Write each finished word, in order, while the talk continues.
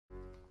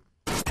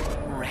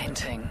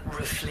Ranting,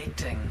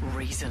 reflecting,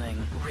 reasoning,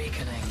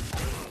 reckoning.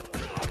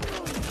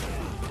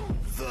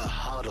 The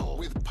Huddle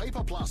with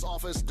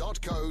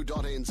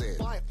paperplusoffice.co.nz.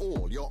 Buy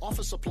all your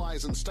office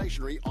supplies and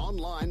stationery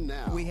online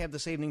now. We have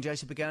this evening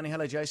Josie Pagani.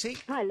 Hello, Josie.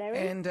 Hi,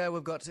 Larry. And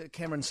we've got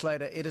Cameron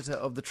Slater, editor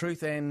of The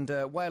Truth, and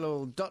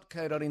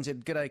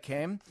whaleoil.co.nz. G'day,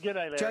 Cam. G'day,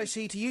 Larry.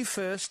 Josie, to you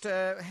first.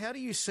 How do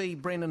you see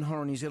Brendan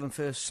Horan, New Zealand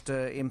First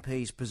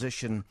MP's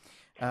position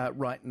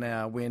right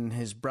now when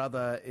his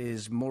brother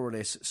is more or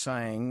less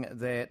saying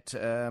that,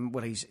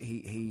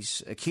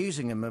 he's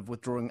accusing him of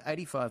withdrawing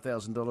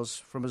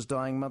 $85,000 from his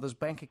dying mother's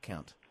bank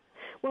account?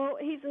 Well,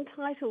 he's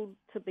entitled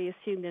to be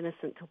assumed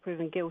innocent till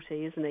proven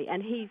guilty, isn't he?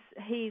 And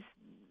he's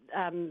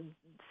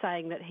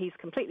saying that he's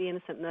completely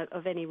innocent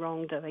of any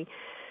wrongdoing.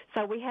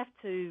 So we have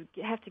to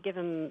give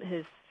him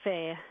his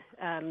fair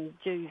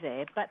due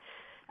there. But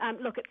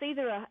look, it's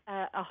either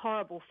a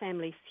horrible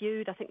family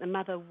feud. I think the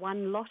mother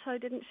won lotto,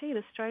 didn't she, in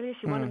Australia?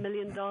 She won $1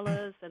 million,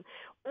 or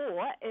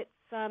it's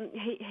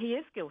he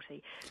is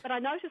guilty. But I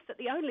noticed that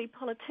the only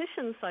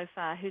politician so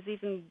far who's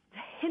even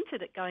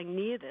hinted at going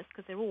near this,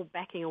 because they're all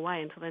backing away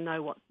until they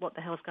know what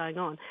the hell's going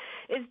on,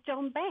 is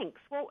John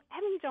Banks. Well,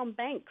 having John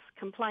Banks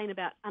complain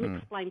about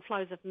unexplained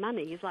flows of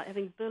money is like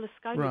having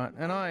Berlusconi. Right,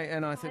 and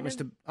I think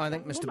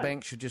Mr.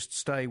 Banks should just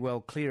stay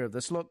well clear of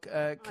this. Look,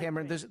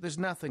 Cameron, there's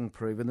nothing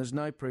proven. There's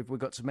no proof. We've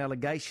got some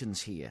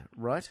allegations here,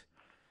 right?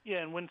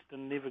 Yeah, and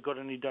Winston never got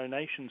any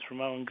donations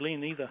from Owen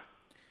Glenn either.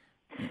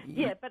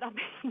 Yeah, but I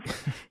mean,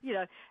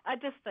 I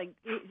just think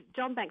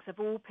John Banks, of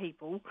all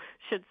people,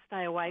 should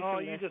stay away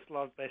from this. Oh, you just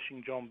love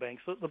bashing John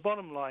Banks. Look, the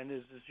bottom line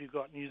is you've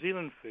got New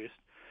Zealand First.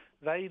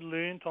 They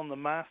learnt on the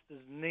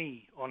master's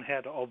knee on how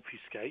to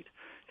obfuscate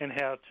and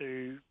how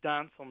to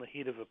dance on the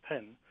head of a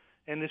pin.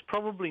 And there's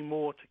probably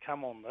more to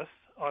come on this,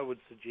 I would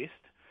suggest.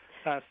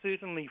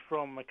 Certainly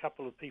from a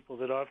couple of people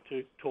that I've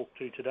talked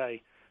to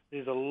today,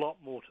 there's a lot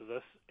more to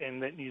this,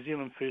 and that New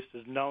Zealand First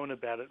has known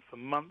about it for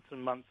months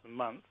and months and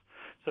months.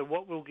 So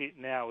what we'll get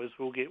now is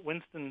we'll get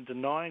Winston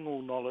denying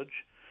all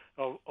knowledge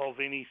of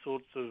any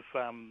sorts of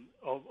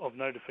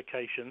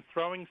notification,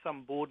 throwing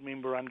some board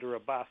member under a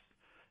bus,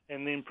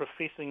 and then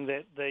professing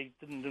that they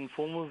didn't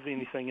inform of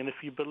anything. And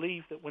if you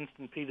believe that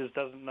Winston Peters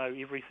doesn't know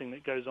everything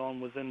that goes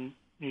on within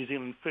New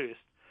Zealand First,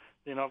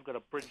 then I've got a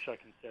bridge I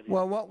can sell you.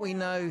 Well, what we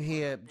know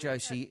here,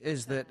 Josie,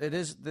 is that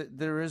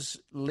there is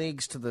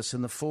legs to this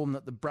in the form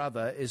that the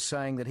brother is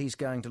saying that he's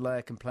going to lay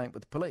a complaint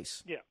with the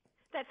police. Yeah.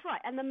 That's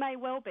right, and there may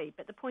well be,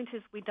 but the point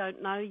is we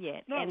don't know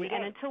yet, we don't.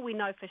 And until we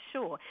know for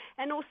sure.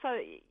 And also,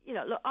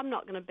 look, I'm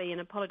not going to be an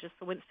apologist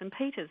for Winston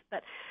Peters,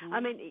 but, I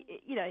mean,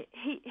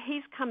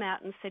 he's come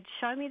out and said,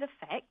 show me the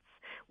facts.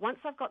 Once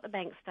I've got the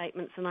bank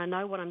statements and I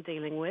know what I'm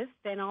dealing with,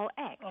 then I'll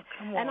act. Oh,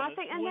 come on, and I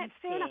think, and that's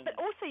fair enough. But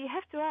also, you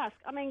have to ask.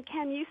 I mean,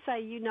 can you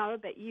say you know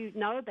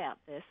about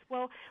this?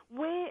 Well,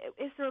 where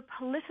is there a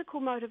political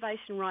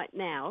motivation right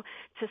now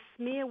to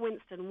smear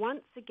Winston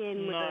once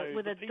again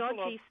with a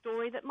dodgy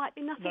story that might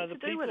be nothing to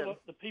do with him?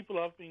 The people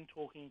I've been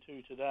talking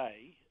to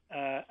today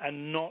are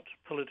not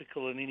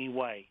political in any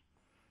way.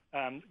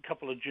 A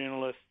couple of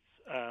journalists.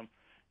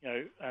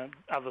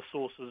 Other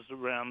sources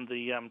around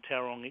the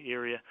Tauranga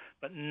area,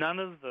 but none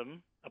of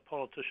them are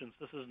politicians.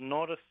 This is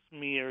not a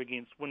smear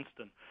against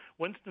Winston.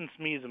 Winston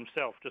smears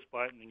himself just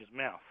by opening his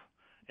mouth,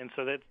 and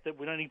so that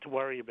we don't need to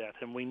worry about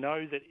him. We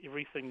know that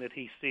everything that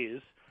he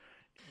says,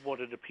 what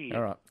it appears.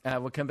 All right,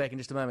 we'll come back in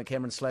just a moment.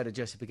 Cameron Slater,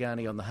 Josie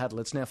Pagani on the Huddle.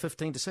 It's now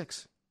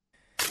 5:50.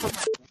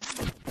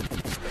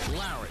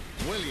 Larry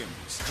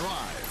Williams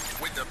Drive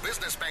with the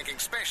business banking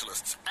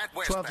specialists at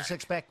Westpac.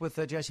 12:06 back with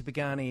Josie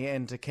Pagani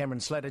and Cameron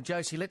Slater.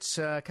 Josie, let's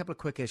a couple of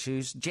quick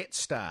issues.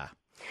 Jetstar.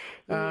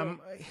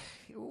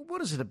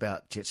 What is it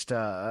about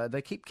Jetstar?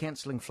 They keep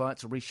cancelling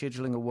flights or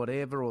rescheduling or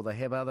whatever, or they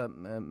have other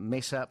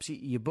mess-ups.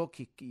 You book,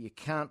 you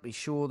can't be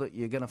sure that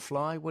you're going to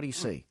fly. What do you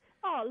see?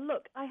 Oh,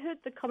 look, I heard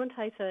the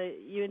commentator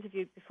you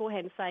interviewed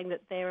beforehand saying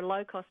that they're a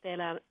low-cost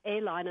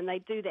airline and they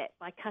do that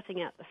by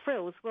cutting out the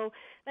frills. Well,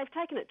 they've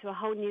taken it to a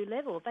whole new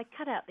level. They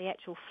cut out the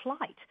actual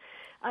flight.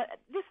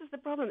 This is the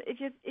problem.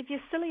 If you're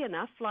silly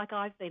enough, like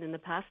I've been in the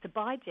past, to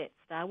buy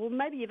Jetstar, well,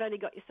 maybe you've only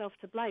got yourself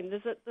to blame.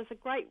 There's a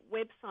great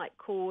website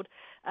called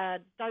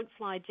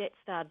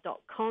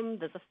don'tflyjetstar.com.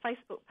 There's a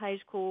Facebook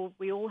page called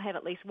We All Have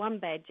At Least One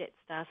Bad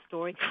Jetstar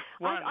Story.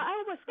 I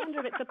almost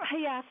wonder if it's a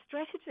PR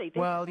strategy.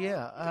 Well,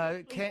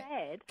 yeah.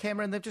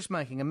 Cameron, they're just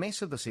making a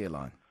mess of this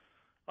airline.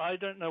 I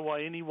don't know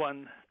why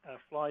anyone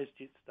flies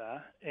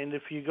Jetstar, and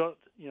if you got,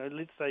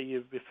 let's say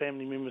your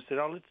family member said,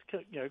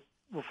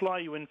 we'll fly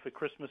you in for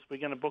Christmas, we're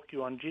going to book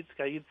you on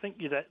Jetstar, you'd think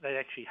they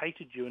actually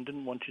hated you and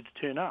didn't want you to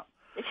turn up.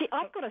 See,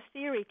 I've got a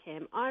theory,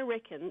 Cam. I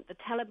reckon the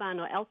Taliban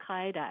or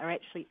Al-Qaeda are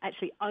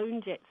actually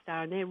own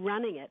Jetstar and they're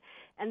running it.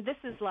 And this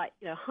is like,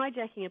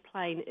 hijacking a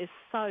plane is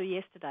so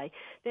yesterday.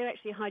 They're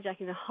actually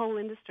hijacking the whole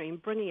industry and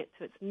bringing it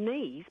to its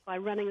knees by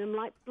running them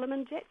like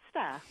bloomin'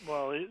 Jetstar.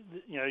 Well,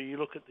 you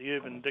look at the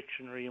Urban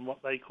Dictionary and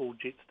what they call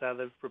Jetstar,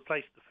 they've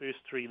replaced the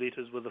first three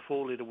letters with a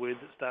four-letter word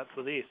that starts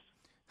with S.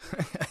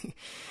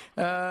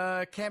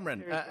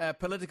 Cameron,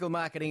 political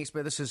marketing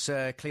expert. This is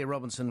Claire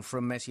Robinson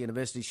from Massey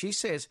University. She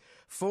says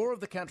 4 of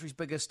the country's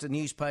biggest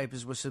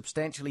newspapers were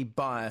substantially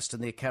biased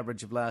in their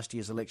coverage of last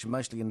year's election,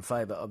 mostly in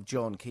favour of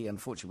John Key.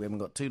 Unfortunately, we haven't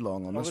got too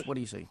long on this. What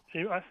do you see?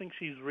 I think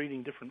she's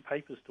reading different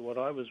papers to what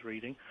I was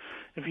reading.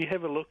 If you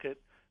have a look at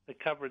the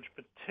coverage,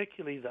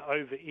 particularly the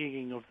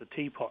over-egging of the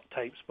teapot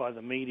tapes by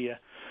the media,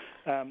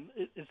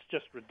 it's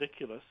just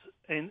ridiculous.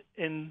 And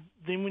then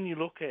when you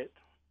look at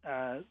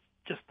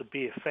just the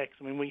bare facts,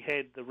 I mean, we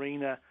had the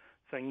Rena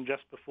thing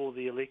just before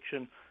the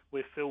election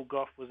where Phil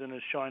Goff was in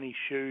his shiny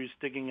shoes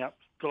digging up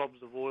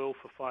globs of oil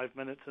for 5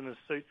 minutes in his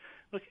suit.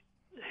 Look,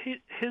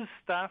 his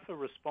staff are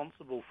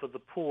responsible for the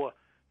poor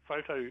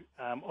photo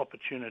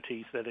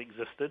opportunities that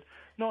existed,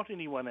 not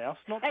anyone else,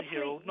 not the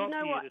Herald, not the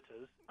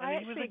editors. I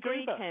actually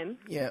agree, Cam.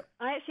 Yeah.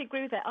 I actually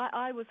agree with that.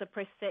 I was a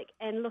press sec,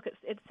 and look,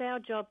 it's our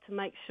job to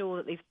make sure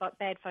that these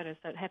bad photos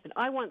don't happen.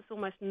 I once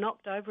almost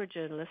knocked over a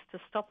journalist to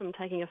stop him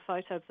taking a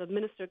photo of the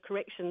Minister of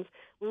Corrections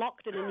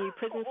locked in a new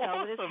prison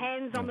cell with his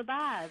hands on the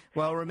bars.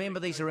 Well, remember,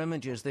 these are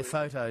images, they're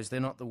photos,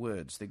 they're not the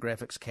words, they're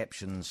graphics,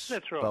 captions,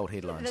 that's right. bold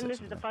headlines. Then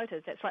this is the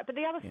photos, that's right. But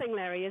the other thing,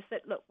 Larry, is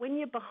that, look, when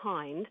you're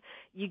behind,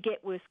 you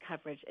get worse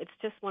coverage. It's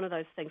just one of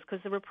those things,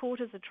 because the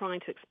reporters are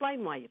trying to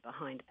explain why you're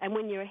behind. And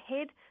when you're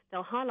ahead,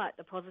 they'll highlight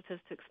the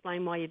positives to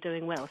explain why you're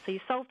doing well. So you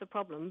solve the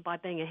problem by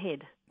being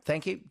ahead.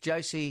 Thank you,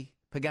 Josie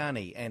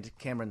Pagani and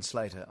Cameron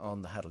Slater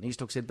on the Huddle.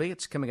 NewstalkZB,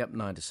 it's coming up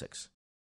 9 to 6.